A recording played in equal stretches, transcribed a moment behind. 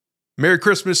Merry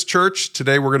Christmas, church.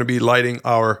 Today we're going to be lighting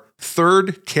our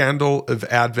third candle of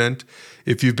Advent.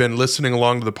 If you've been listening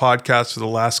along to the podcast for the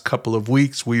last couple of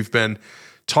weeks, we've been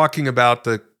talking about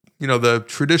the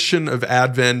tradition of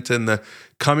Advent and the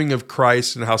coming of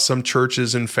Christ and how some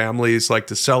churches and families like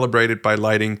to celebrate it by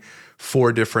lighting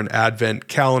 4 different Advent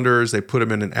calendars. They put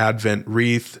them in an Advent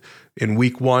wreath. In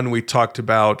week 1, we talked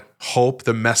about hope,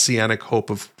 the messianic hope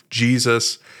of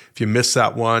Jesus. If you missed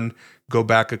that one, go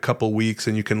back a couple weeks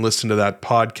and you can listen to that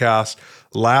podcast.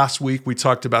 Last week, we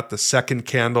talked about the second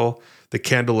candle, the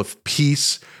candle of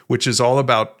peace, which is all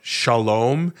about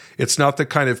shalom. It's not the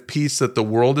kind of peace that the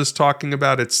world is talking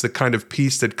about. It's the kind of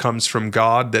peace that comes from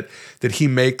God, that he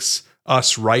makes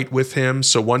us right with him.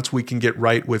 So once we can get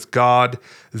right with God,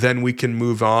 then we can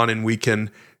move on and we can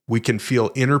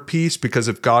feel inner peace, because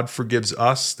if God forgives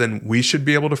us, then we should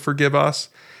be able to forgive us.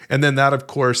 And then that, of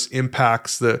course,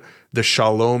 impacts the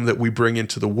shalom that we bring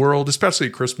into the world, especially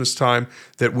at Christmas time,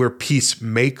 that we're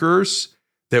peacemakers,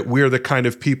 that we're the kind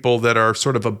of people that are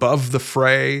sort of above the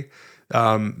fray,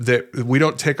 that we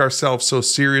don't take ourselves so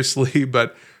seriously,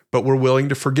 but we're willing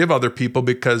to forgive other people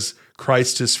because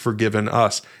Christ has forgiven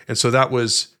us. And so that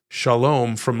was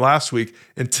shalom from last week.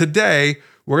 And today,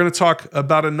 we're going to talk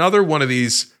about another one of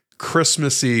these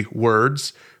Christmassy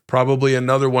words, probably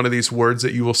another one of these words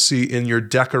that you will see in your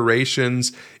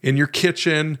decorations, in your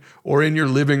kitchen, or in your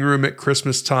living room at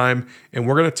Christmas time. And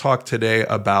we're going to talk today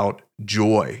about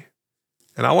joy.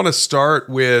 And I want to start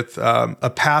with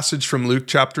a passage from Luke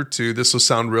chapter 2. This will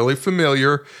sound really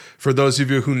familiar for those of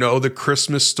you who know the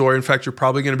Christmas story. In fact, you're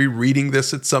probably going to be reading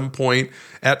this at some point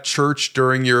at church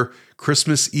during your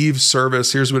Christmas Eve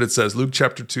service. Here's what it says, Luke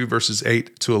chapter 2, verses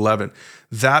 8 to 11.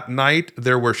 That night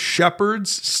there were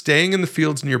shepherds staying in the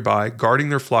fields nearby, guarding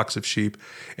their flocks of sheep.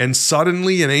 And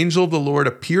suddenly an angel of the Lord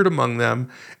appeared among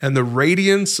them, and the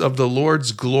radiance of the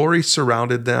Lord's glory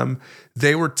surrounded them.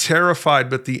 They were terrified,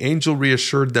 but the angel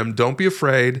reassured them, "Don't be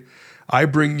afraid. I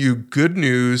bring you good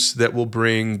news that will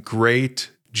bring great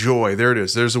joy." There it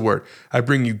is. There's a word. I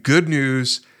bring you good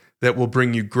news that will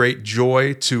bring you great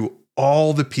joy to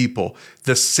all the people.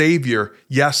 The Savior,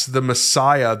 yes, the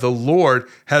Messiah, the Lord,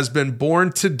 has been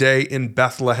born today in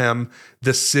Bethlehem,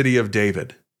 the city of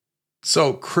David.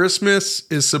 So Christmas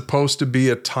is supposed to be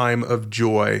a time of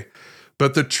joy.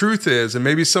 But the truth is, and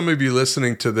maybe some of you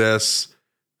listening to this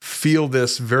feel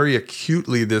this very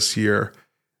acutely this year,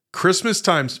 Christmas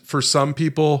times for some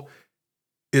people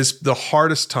is the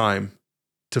hardest time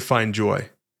to find joy.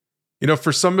 You know,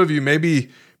 for some of you, maybe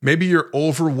you're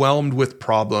overwhelmed with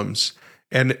problems,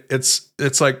 and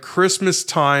it's like Christmas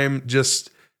time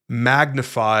just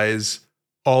magnifies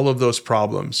all of those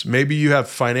problems. Maybe you have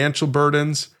financial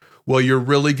burdens. Well, you're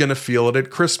really going to feel it at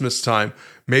Christmas time.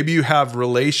 Maybe you have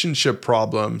relationship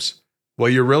problems. Well,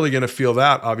 you're really going to feel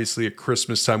that, obviously, at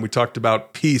Christmas time. We talked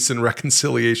about peace and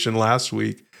reconciliation last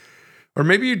week. Or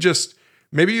maybe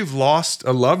you've lost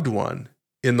a loved one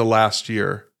in the last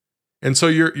year. And so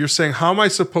you're saying, how am I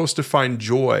supposed to find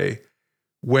joy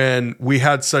when we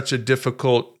had such a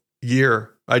difficult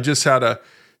year? I just had a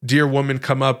dear woman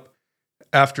come up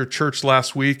after church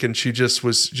last week, and she just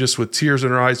was with tears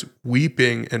in her eyes,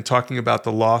 weeping and talking about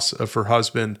the loss of her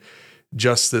husband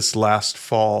just this last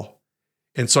fall.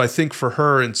 And so I think for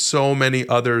her and so many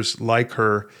others like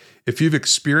her, if you've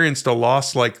experienced a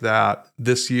loss like that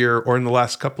this year or in the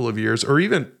last couple of years, or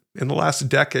even in the last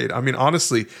decade, I mean,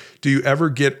 honestly, do you ever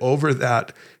get over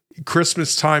that?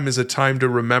 Christmas time is a time to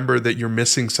remember that you're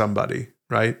missing somebody,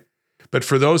 right? But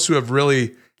for those who have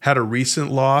really had a recent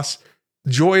loss,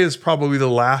 joy is probably the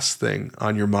last thing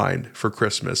on your mind for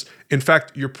Christmas. In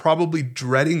fact, you're probably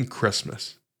dreading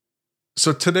Christmas.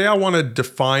 So today I want to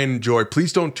define joy.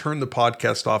 Please don't turn the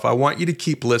podcast off. I want you to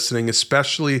keep listening,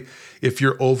 especially if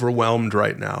you're overwhelmed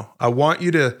right now. I want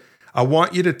you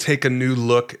to take a new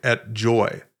look at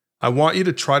joy. I want you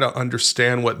to try to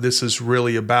understand what this is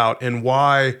really about and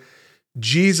why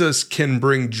Jesus can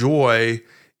bring joy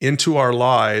into our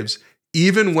lives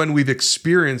even when we've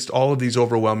experienced all of these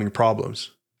overwhelming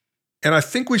problems. And I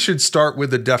think we should start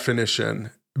with a definition,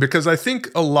 because I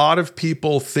think a lot of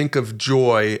people think of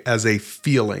joy as a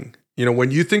feeling. You know,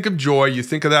 when you think of joy, you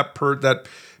think of that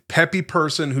peppy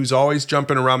person who's always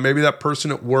jumping around, maybe that person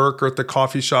at work or at the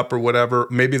coffee shop or whatever,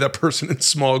 maybe that person in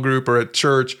small group or at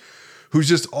church who's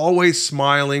just always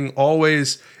smiling,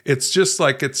 always, it's just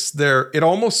like it's there. It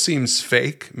almost seems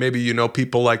fake. Maybe you know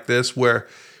people like this where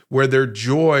their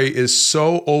joy is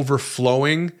so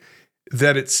overflowing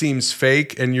that it seems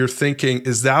fake, and you're thinking,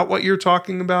 is that what you're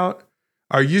talking about?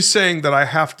 Are you saying that I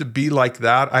have to be like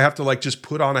that? I have to just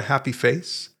put on a happy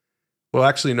face? Well,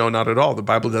 actually, no, not at all. The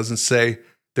Bible doesn't say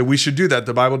that we should do that.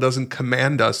 The Bible doesn't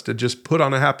command us to just put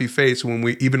on a happy face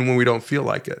even when we don't feel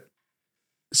like it.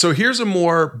 So here's a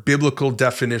more biblical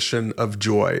definition of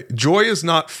joy. Joy is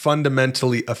not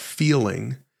fundamentally a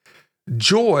feeling.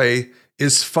 Joy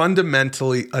is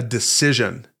fundamentally a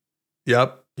decision.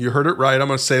 Yep, you heard it right. I'm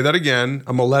going to say that again.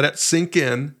 I'm going to let it sink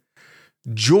in.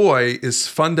 Joy is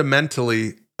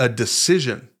fundamentally a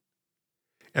decision.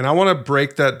 And I want to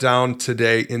break that down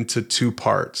today into two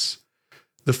parts.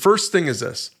 The first thing is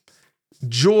this.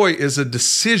 Joy is a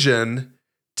decision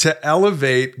to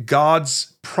elevate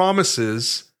God's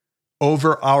promises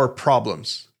over our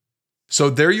problems. So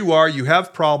there you are, you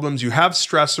have problems, you have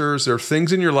stressors, there are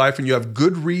things in your life, and you have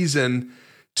good reason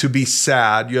to be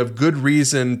sad. You have good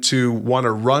reason to want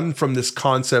to run from this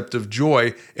concept of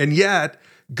joy. And yet,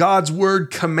 God's word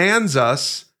commands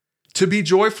us to be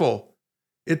joyful.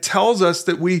 It tells us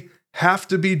that we have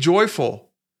to be joyful.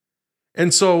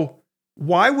 And so,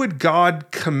 why would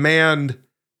God command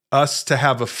us to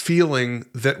have a feeling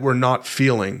that we're not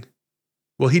feeling?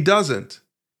 Well, he doesn't.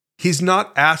 He's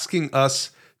not asking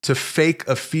us to fake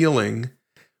a feeling.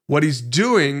 What he's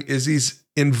doing is he's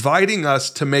inviting us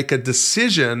to make a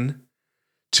decision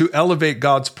to elevate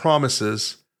God's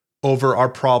promises over our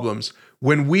problems.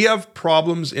 When we have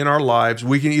problems in our lives,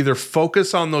 we can either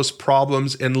focus on those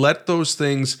problems and let those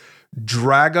things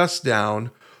drag us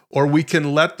down, or we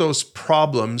can let those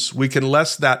problems, we can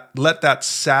let that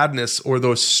sadness or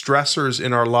those stressors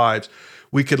in our lives,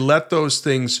 we could let those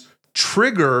things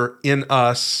trigger in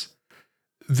us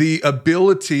the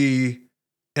ability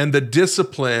and the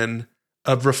discipline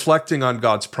of reflecting on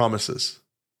God's promises.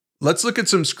 Let's look at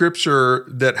some scripture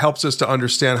that helps us to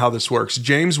understand how this works.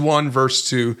 James 1, verse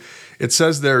 2, it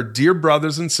says there, "Dear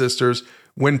brothers and sisters,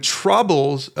 when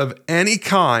troubles of any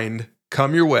kind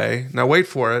come your way," now wait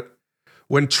for it,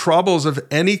 "when troubles of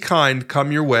any kind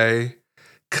come your way,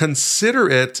 consider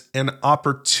it an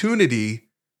opportunity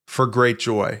for great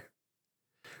joy."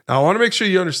 Now, I want to make sure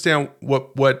you understand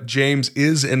what James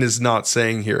is and is not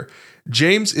saying here.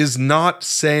 James is not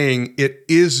saying it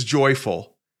is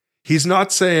joyful. He's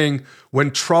not saying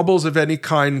when troubles of any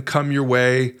kind come your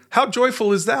way, how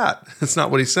joyful is that? That's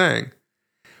not what he's saying.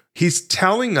 He's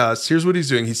telling us, here's what he's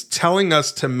doing. He's telling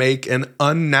us to make an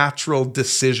unnatural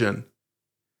decision.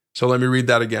 So let me read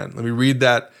that again. Let me read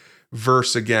that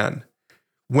verse again.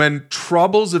 When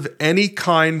troubles of any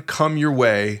kind come your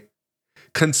way,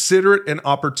 consider it an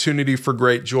opportunity for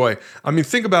great joy. I mean,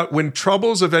 think about when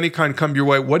troubles of any kind come your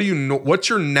way, what do you know? What's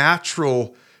your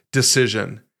natural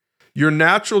decision? Your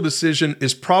natural decision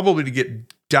is probably to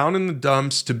get down in the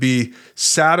dumps, to be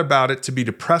sad about it, to be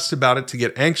depressed about it, to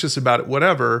get anxious about it,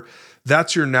 whatever.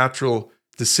 That's your natural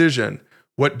decision.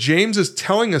 What James is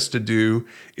telling us to do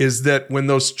is that when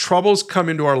those troubles come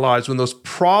into our lives, when those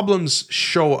problems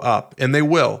show up, and they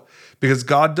will, because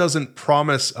God doesn't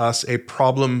promise us a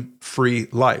problem-free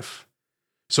life.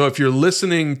 So if you're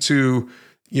listening to,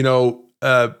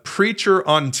 a preacher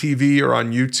on TV or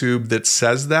on YouTube that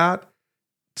says that,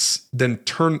 then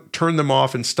turn them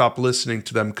off and stop listening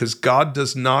to them, because God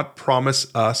does not promise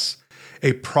us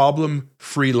a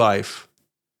problem-free life.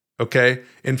 Okay?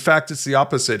 In fact, it's the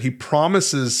opposite. He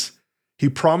promises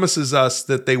us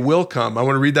that they will come. I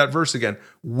want to read that verse again.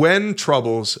 When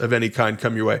troubles of any kind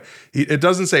come your way. It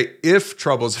doesn't say if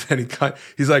troubles of any kind.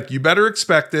 He's like, you better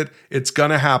expect it. It's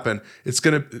going to happen.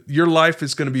 Your life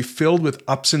is going to be filled with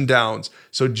ups and downs.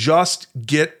 So just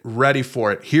get ready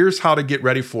for it. Here's how to get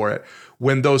ready for it.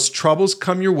 When those troubles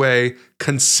come your way,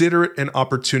 consider it an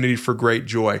opportunity for great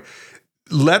joy.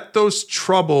 Let those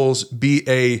troubles be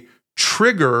a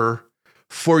trigger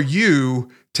for you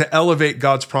to elevate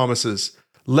God's promises.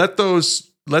 Let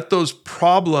those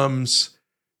problems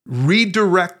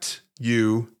redirect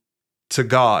you to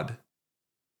God.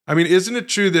 I mean, isn't it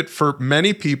true that for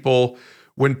many people,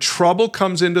 when trouble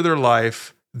comes into their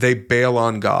life, they bail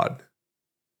on God?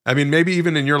 I mean, maybe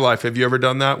even in your life, have you ever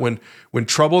done that? When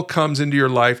trouble comes into your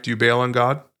life, do you bail on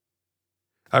God?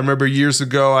 I remember years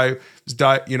ago,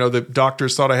 the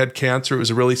doctors thought I had cancer. It was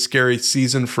a really scary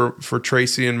season for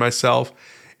Tracy and myself.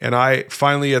 And I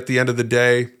finally, at the end of the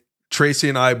day, Tracy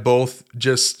and I both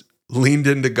just leaned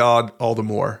into God all the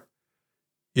more.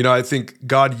 I think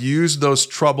God used those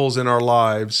troubles in our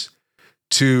lives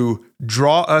to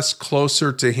draw us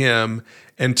closer to Him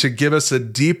and to give us a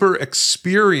deeper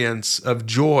experience of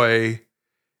joy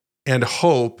and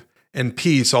hope and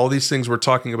peace, all these things we're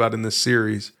talking about in this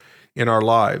series, in our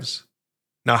lives.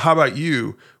 Now, how about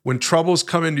you? When troubles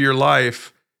come into your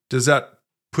life, does that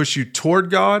push you toward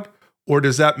God, or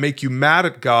does that make you mad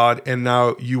at God and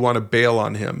now you want to bail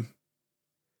on Him?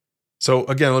 So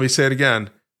again, let me say it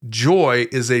again. Joy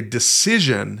is a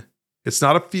decision It's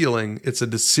not a feeling, it's a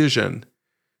decision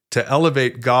to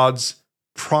elevate God's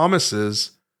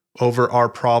promises over our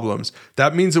problems.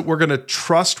 That means that we're going to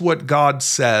trust what God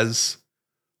says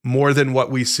more than what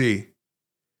we see.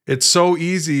 It's so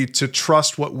easy to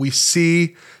trust what we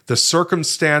see, the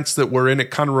circumstance that we're in.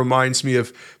 It kind of reminds me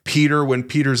of Peter when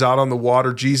Peter's out on the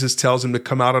water. Jesus tells him to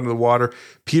come out onto the water.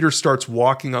 Peter starts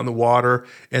walking on the water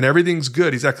and everything's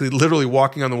good. He's actually literally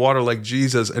walking on the water like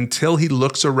Jesus until he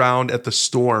looks around at the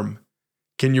storm.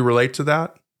 Can you relate to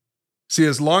that? See,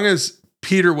 as long as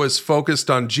Peter was focused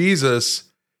on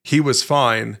Jesus, he was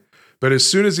fine. But as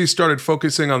soon as he started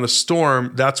focusing on the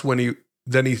storm, that's when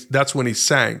he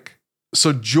sank.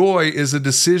 So joy is a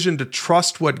decision to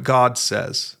trust what God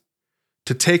says,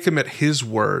 to take him at his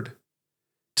word,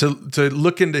 to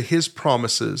look into his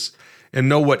promises and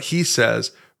know what he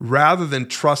says, rather than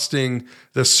trusting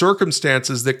the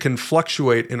circumstances that can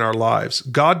fluctuate in our lives.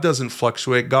 God doesn't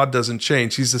fluctuate. God doesn't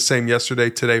change. He's the same yesterday,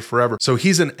 today, forever. So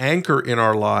he's an anchor in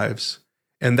our lives.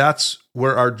 And that's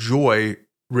where our joy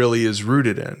really is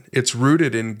rooted in. It's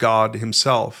rooted in God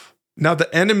himself. Now,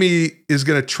 the enemy is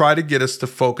going to try to get us to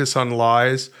focus on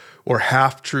lies or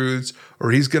half-truths,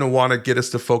 or he's going to want to get us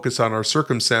to focus on our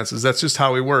circumstances. That's just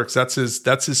how he works. That's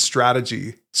his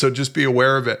strategy. So just be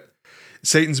aware of it.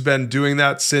 Satan's been doing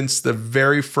that since the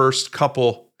very first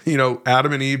couple,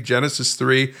 Adam and Eve, Genesis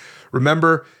 3.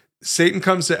 Remember, Satan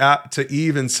comes to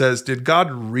Eve and says, did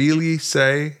God really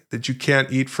say that you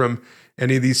can't eat from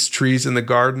any of these trees in the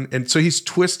garden? And so he's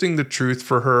twisting the truth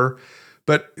for her.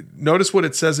 But notice what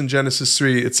it says in Genesis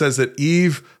 3. It says that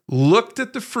Eve looked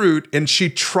at the fruit and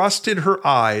she trusted her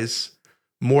eyes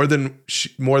more than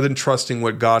trusting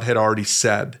what God had already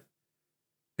said.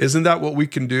 Isn't that what we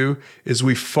can do? Is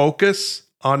we focus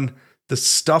on the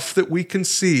stuff that we can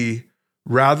see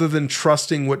rather than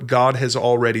trusting what God has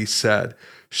already said.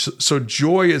 So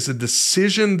joy is a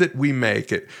decision that we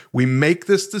make. We make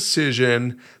this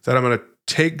decision that I'm going to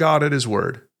take God at his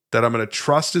word, that I'm going to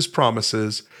trust his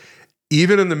promises,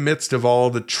 even in the midst of all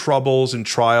the troubles and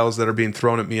trials that are being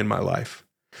thrown at me in my life.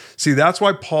 See, that's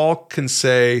why Paul can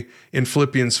say in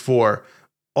Philippians 4,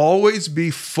 always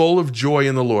be full of joy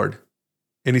in the Lord.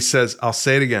 And he says, I'll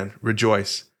say it again,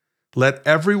 rejoice. Let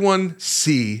everyone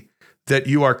see that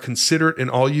you are considerate in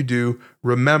all you do.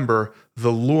 Remember,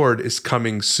 the Lord is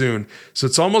coming soon. So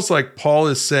it's almost like Paul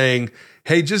is saying,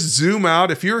 hey, just zoom out.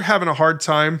 If you're having a hard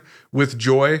time with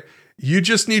joy, you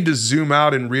just need to zoom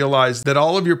out and realize that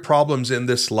all of your problems in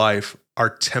this life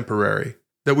are temporary,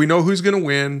 that we know who's going to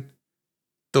win.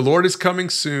 The Lord is coming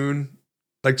soon.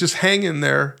 Like, just hang in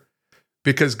there,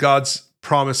 because God's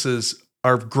promises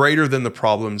are greater than the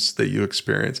problems that you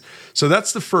experience. So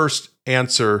that's the first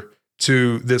answer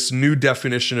to this new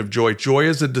definition of joy. Joy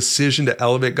is a decision to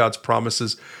elevate God's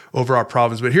promises over our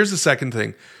problems. But here's the second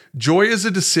thing. Joy is a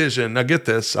decision. Now get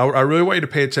this. I really want you to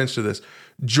pay attention to this.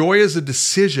 Joy is a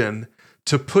decision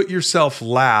to put yourself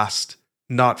last,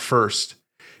 not first.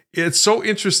 It's so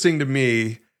interesting to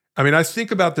me. I mean, I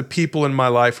think about the people in my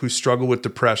life who struggle with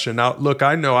depression. Now, look,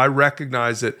 I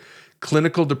recognize that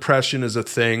clinical depression is a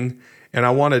thing. And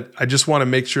I just want to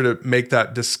make sure to make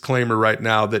that disclaimer right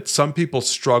now that some people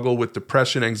struggle with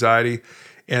depression, anxiety,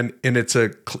 and it's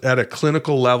at a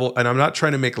clinical level. And I'm not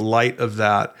trying to make light of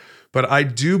that, but I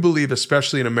do believe,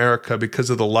 especially in America, because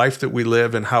of the life that we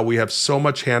live and how we have so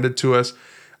much handed to us,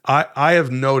 I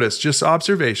have noticed, just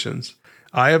observations,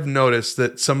 I have noticed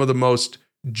that some of the most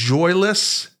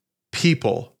joyless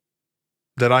people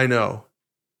that I know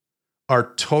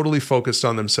are totally focused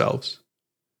on themselves.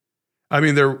 I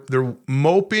mean, they're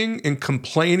moping and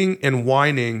complaining and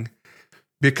whining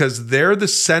because they're the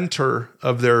center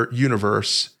of their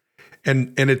universe.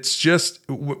 And it's just,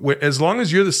 as long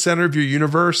as you're the center of your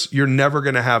universe, you're never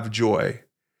going to have joy,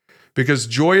 because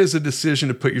joy is a decision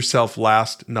to put yourself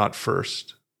last, not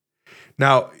first.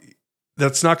 Now,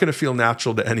 that's not going to feel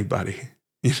natural to anybody.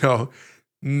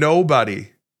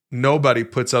 Nobody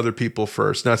puts other people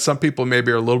first. Now, some people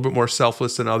maybe are a little bit more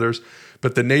selfless than others,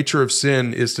 but the nature of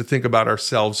sin is to think about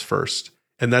ourselves first.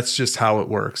 And that's just how it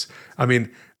works. I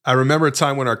mean, I remember a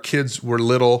time when our kids were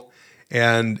little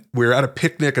and we were at a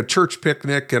picnic, a church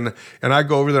picnic, and I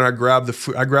go over there and I grab the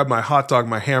food, I grab my hot dog,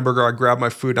 my hamburger, I grab my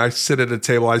food, and I sit at a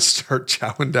table, I start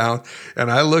chowing down,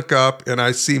 and I look up and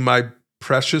I see my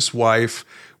precious wife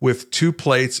with 2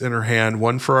 plates in her hand,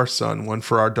 one for our son, one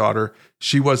for our daughter.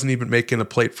 She wasn't even making a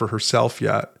plate for herself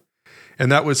yet.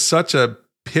 And that was such a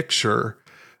picture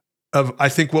of, I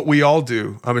think, what we all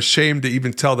do. I'm ashamed to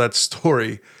even tell that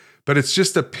story, but it's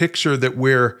just a picture that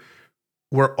we're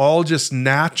all just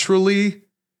naturally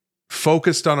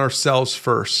focused on ourselves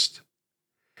first.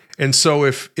 And so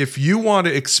if you want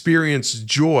to experience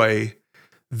joy,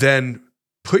 then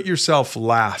put yourself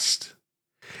last.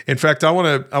 In fact, I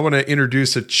want to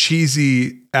introduce a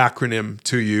cheesy acronym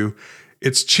to you.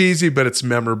 It's cheesy, but it's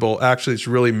memorable. Actually, it's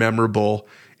really memorable.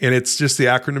 And it's just the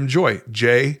acronym JOY,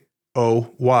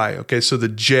 J-O-Y. Okay, so the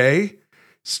J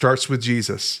starts with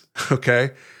Jesus.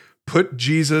 Okay, put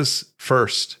Jesus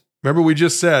first. Remember, we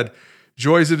just said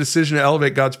joy is a decision to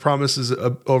elevate God's promises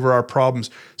over our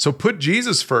problems. So put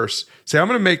Jesus first. Say, I'm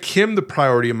going to make him the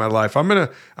priority in my life. I'm going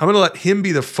to let him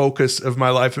be the focus of my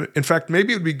life. In fact,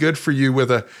 maybe it would be good for you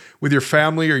with your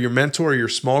family or your mentor or your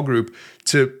small group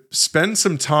to spend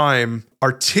some time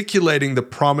articulating the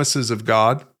promises of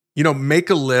God. Make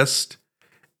a list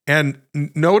and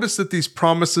notice that these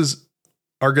promises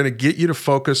are going to get you to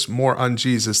focus more on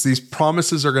Jesus. These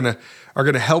promises are going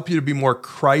to help you to be more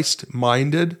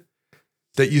Christ-minded,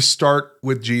 that you start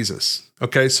with Jesus.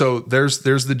 Okay, so there's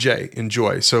the J in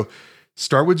joy. So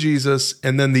start with Jesus,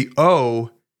 and then the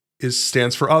O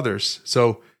stands for others.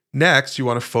 So next, you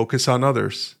want to focus on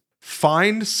others.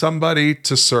 Find somebody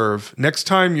to serve. Next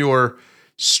time you're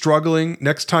struggling,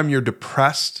 next time you're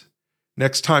depressed,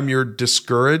 next time you're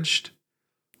discouraged,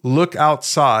 look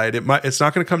outside. It's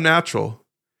not going to come natural,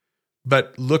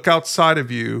 but look outside of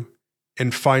you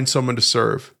and find someone to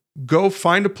serve. Go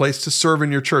find a place to serve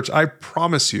in your church. I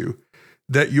promise you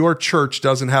that your church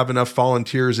doesn't have enough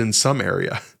volunteers in some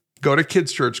area. Go to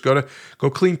kids' church, go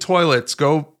clean toilets,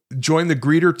 go join the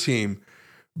greeter team.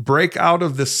 Break out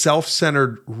of the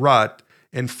self-centered rut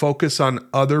and focus on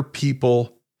other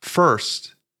people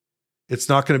first. It's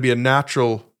not going to be a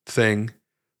natural thing,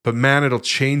 but man, it'll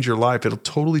change your life. It'll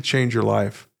totally change your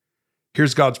life.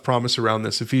 Here's God's promise around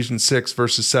this. Ephesians 6,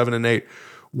 verses 7 and 8.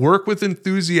 Work with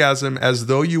enthusiasm as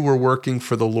though you were working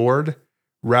for the Lord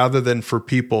rather than for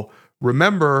people.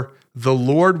 Remember, the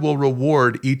Lord will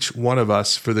reward each one of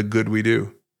us for the good we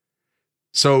do.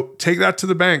 So take that to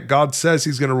the bank. God says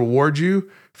he's going to reward you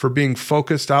for being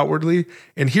focused outwardly.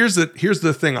 And here's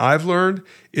the thing I've learned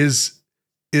is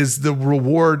the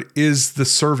reward is the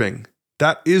serving.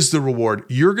 That is the reward.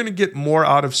 You're going to get more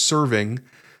out of serving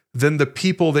than the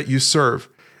people that you serve.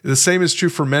 The same is true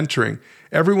for mentoring.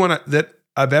 Everyone that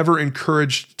I've ever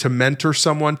encouraged to mentor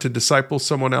someone, to disciple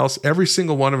someone else, every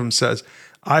single one of them says,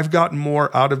 I've gotten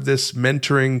more out of this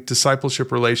mentoring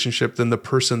discipleship relationship than the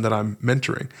person that I'm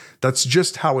mentoring. That's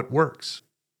just how it works.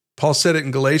 Paul said it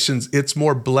in Galatians, it's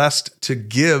more blessed to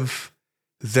give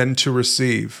than to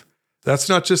receive. That's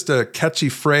not just a catchy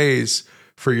phrase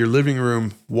for your living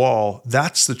room wall.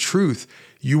 That's the truth.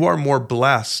 You are more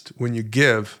blessed when you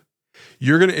give.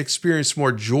 You're going to experience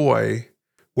more joy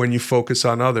when you focus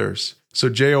on others. So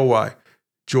J-O-Y,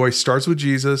 joy starts with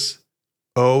Jesus.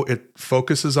 O, it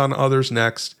focuses on others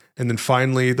next. And then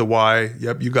finally, the Y,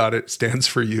 yep, you got it, stands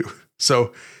for you.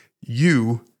 So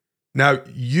you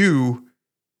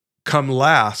come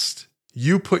last.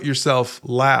 You put yourself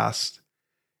last.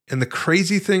 And the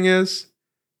crazy thing is,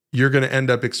 you're going to end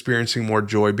up experiencing more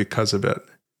joy because of it.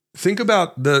 Think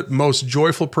about the most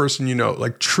joyful person you know,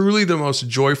 like truly the most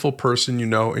joyful person you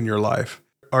know in your life.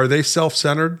 Are they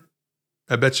self-centered?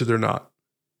 I bet you they're not.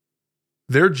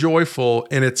 They're joyful,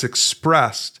 and it's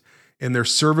expressed in their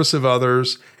service of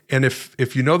others. And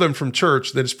if you know them from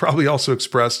church, then it's probably also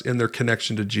expressed in their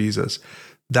connection to Jesus.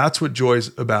 That's what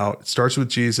joy's about. It starts with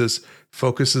Jesus,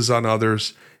 focuses on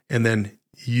others, and then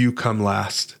you come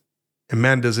last. And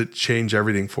man, does it change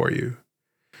everything for you.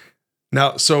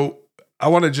 Now, so I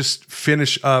want to just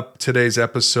finish up today's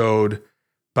episode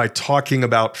by talking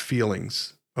about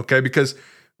feelings, okay? Because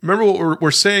remember what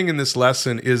we're saying in this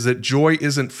lesson is that joy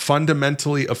isn't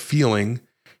fundamentally a feeling.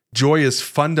 Joy is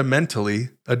fundamentally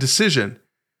a decision.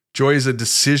 Joy is a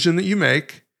decision that you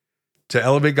make to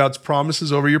elevate God's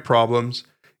promises over your problems.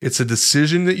 It's a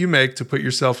decision that you make to put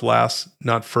yourself last,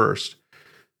 not first.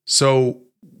 So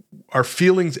are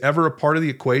feelings ever a part of the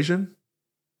equation?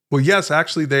 Well, yes,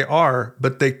 actually they are,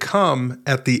 but they come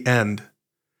at the end.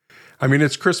 I mean,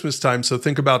 it's Christmas time, so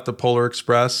think about the Polar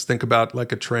Express. Think about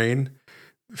like a train.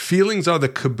 Feelings are the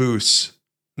caboose,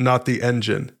 not the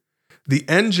engine. The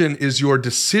engine is your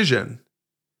decision,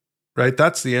 right?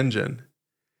 That's the engine.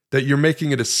 That you're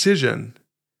making a decision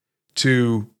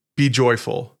to be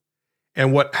joyful.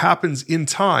 And what happens in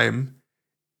time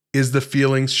is the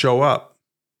feelings show up.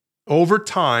 Over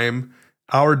time,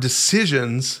 our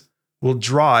decisions will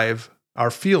drive our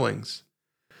feelings.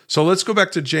 So let's go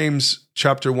back to James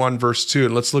chapter 1, verse 2,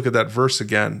 and let's look at that verse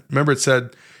again. Remember, it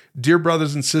said, "Dear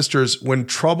brothers and sisters, when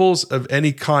troubles of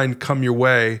any kind come your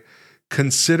way,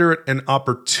 consider it an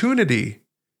opportunity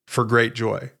for great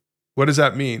joy." What does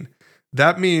that mean?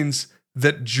 That means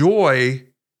that joy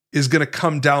is going to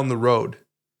come down the road.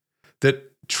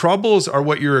 That troubles are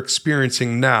what you're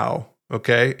experiencing now,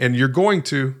 okay? And you're going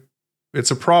to.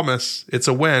 It's a promise. It's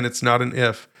a when. It's not an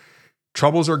if.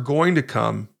 Troubles are going to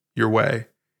come your way.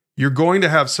 You're going to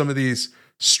have some of these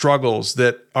struggles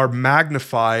that are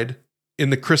magnified in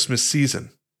the Christmas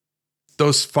season.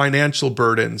 Those financial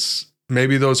burdens,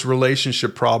 maybe those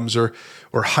relationship problems or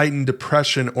heightened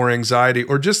depression or anxiety,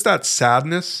 or just that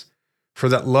sadness for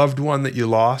that loved one that you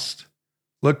lost.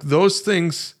 Look, those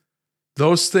things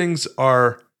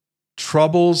are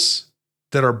troubles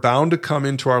that are bound to come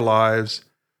into our lives,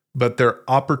 but they're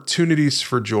opportunities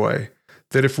for joy.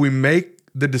 That if we make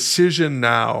the decision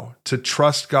now to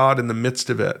trust God in the midst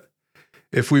of it,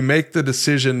 if we make the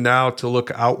decision now to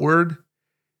look outward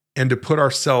and to put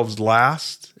ourselves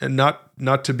last and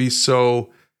not to be so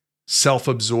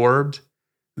self-absorbed,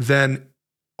 then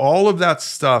all of that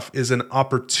stuff is an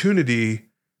opportunity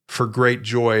for great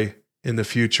joy in the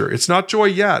future. It's not joy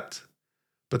yet,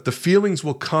 but the feelings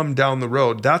will come down the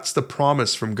road. That's the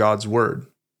promise from God's word.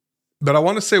 But I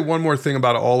want to say one more thing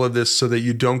about all of this so that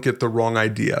you don't get the wrong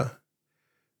idea.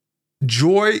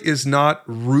 Joy is not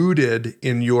rooted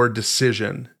in your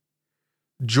decision.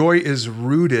 Joy is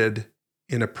rooted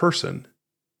in a person,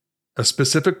 a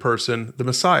specific person, the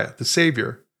Messiah, the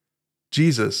Savior,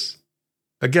 Jesus.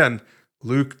 Again,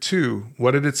 Luke 2,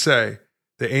 what did it say?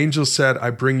 The angel said, I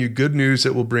bring you good news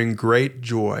that will bring great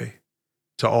joy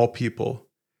to all people.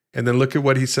 And then look at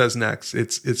what he says next.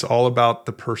 It's all about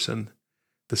the person.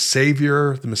 The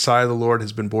Savior, the Messiah, the Lord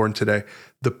has been born today.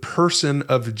 The person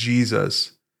of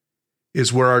Jesus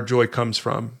is where our joy comes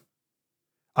from.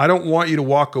 I don't want you to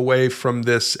walk away from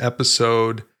this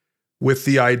episode with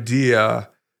the idea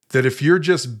that if you're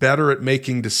just better at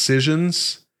making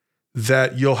decisions,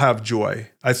 that you'll have joy.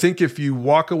 I think if you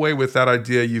walk away with that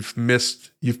idea, you've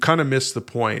kind of missed the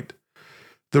point.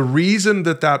 The reason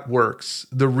that works,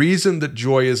 the reason that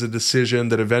joy is a decision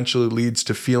that eventually leads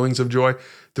to feelings of joy,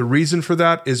 the reason for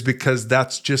that is because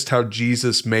that's just how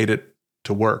Jesus made it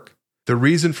to work. The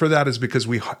reason for that is because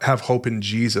we have hope in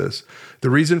Jesus. The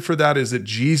reason for that is that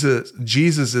Jesus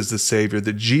is the Savior,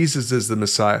 that Jesus is the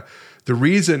Messiah. The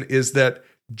reason is that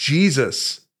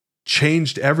Jesus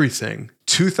changed everything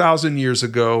 2,000 years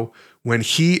ago when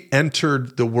he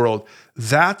entered the world.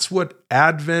 That's what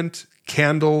Advent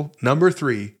candle number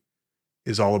 3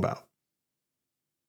 is all about.